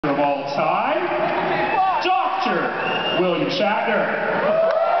of all time, Dr. William Shatner.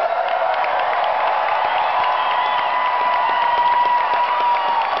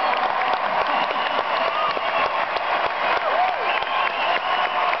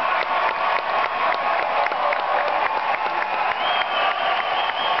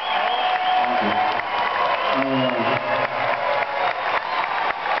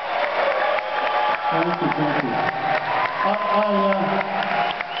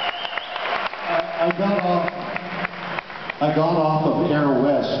 I got off of Air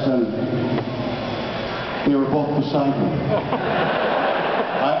West and they were both beside me.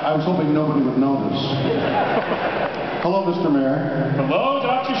 I was hoping nobody would notice. Hello, Mr. Mayor. Hello,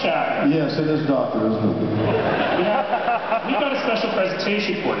 Dr. Shatner. Yes, it is Doctor, isn't it? Yeah, we've got a special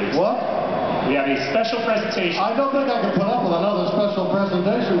presentation for you. What? We have a special presentation. I don't think I can put up with another special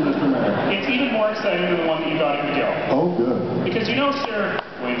presentation, Mr. Mayor. It's even more exciting than the one that you got at McGill. Oh, good. Because you know, sir,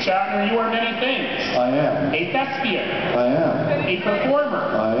 William Shatner, you are many things. I am. A thespian. I am. A performer.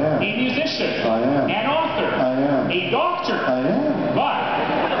 I am. A musician. I am. An author. I am. A doctor. I am. But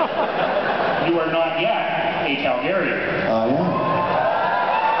you are not yet a Calgarian. I am.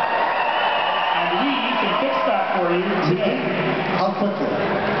 And we can fix that for you today. How quickly?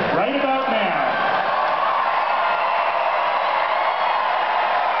 Right about now.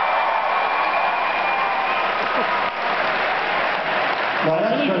 Well,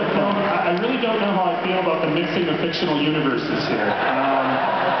 I really don't know how I feel about the mixing of fictional universes here.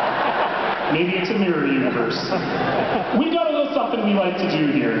 Maybe it's a mirror universe. We've got a little something we like to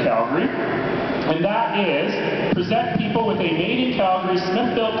do here in Calgary, and that is present people with a made-in-Calgary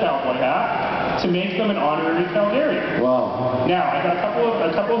Smith-built cowboy hat to make them an honorary Calgarian. Wow. Now, I got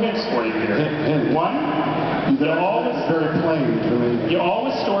a couple of hints for you here. Hint. One, It's very plain to me. you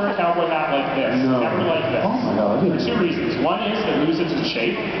always store a cowboy hat like this, No. never like this. Oh my God. For two reasons. One is it loses its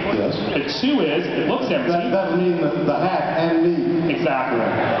shape. Yes. And two is it looks empty. That'll mean the hat and me. Exactly.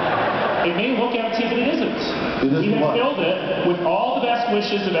 It may look empty, but it isn't. It isn't We have what? filled it with all the best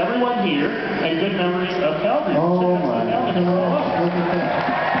wishes of everyone here and good memories of Calgary. Oh my God. Look Now, at that.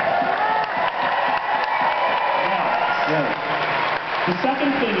 Yeah. the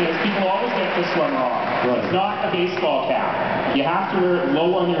second thing is people always get this one wrong. Right. It's not a baseball cap. You have to wear it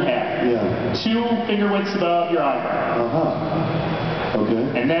low on your head. Yeah. 2 finger widths above your eyebrow. Uh-huh. Okay.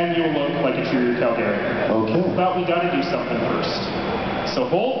 And then you'll look like a true Calgarian. Okay. But we got to do something first. So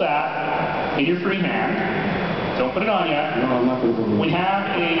hold that in your free hand. Don't put it on yet. No, I'm not going to put it on. We have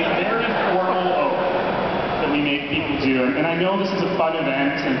a very formal oath that we make people do. And I know this is a fun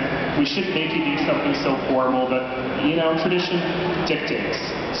event, and we shouldn't make you do something so formal, but, you know, tradition dictates.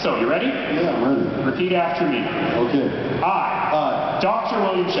 So, you ready? Yeah, I'm ready. Repeat after me. Okay. I, Dr.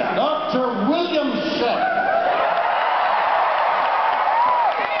 William Shatner, Dr. William Shatner,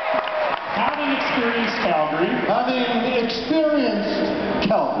 having experienced Calgary, having experienced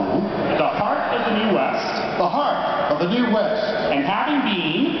Calgary, the heart of the New West, the heart of the New West, and having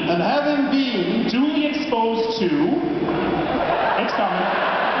been duly exposed to, it's coming,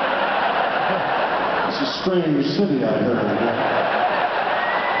 it's a strange city, I heard.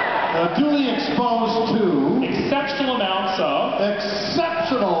 Duly exposed to exceptional amounts of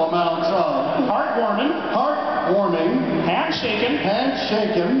heartwarming, handshaking,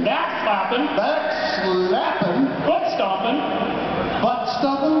 backslapping, butt stomping, butt stuffing,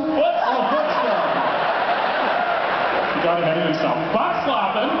 butt oh, butt stuffing, he got ahead of himself, butt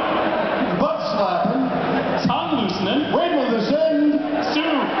slapping, tongue loosening, wait will this end,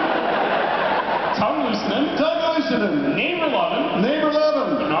 soon, tongue loosening, neighbor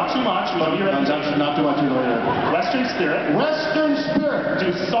loving, but not too much, we love your reputation, not too much either. Western spirit, do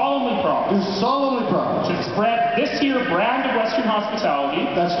solemnly promise to spread this here brand of Western hospitality,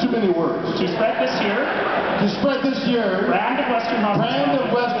 That's too many words. to spread this here Brand of Western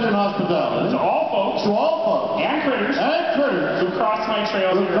hospitality. to all folks and critters who cross my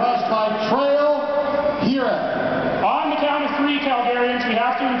trail here. Here at. On the count of 3, Calgarians, we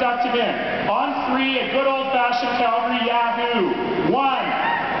have to induct him in. On 3, a good old-fashioned Calgary Yahoo. 1,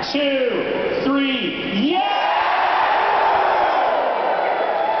 2, 3, yeah!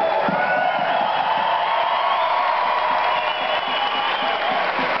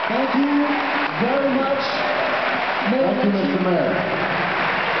 Thank you very much, Mayor. Thank you, Mr. Mayor.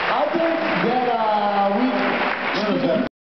 I think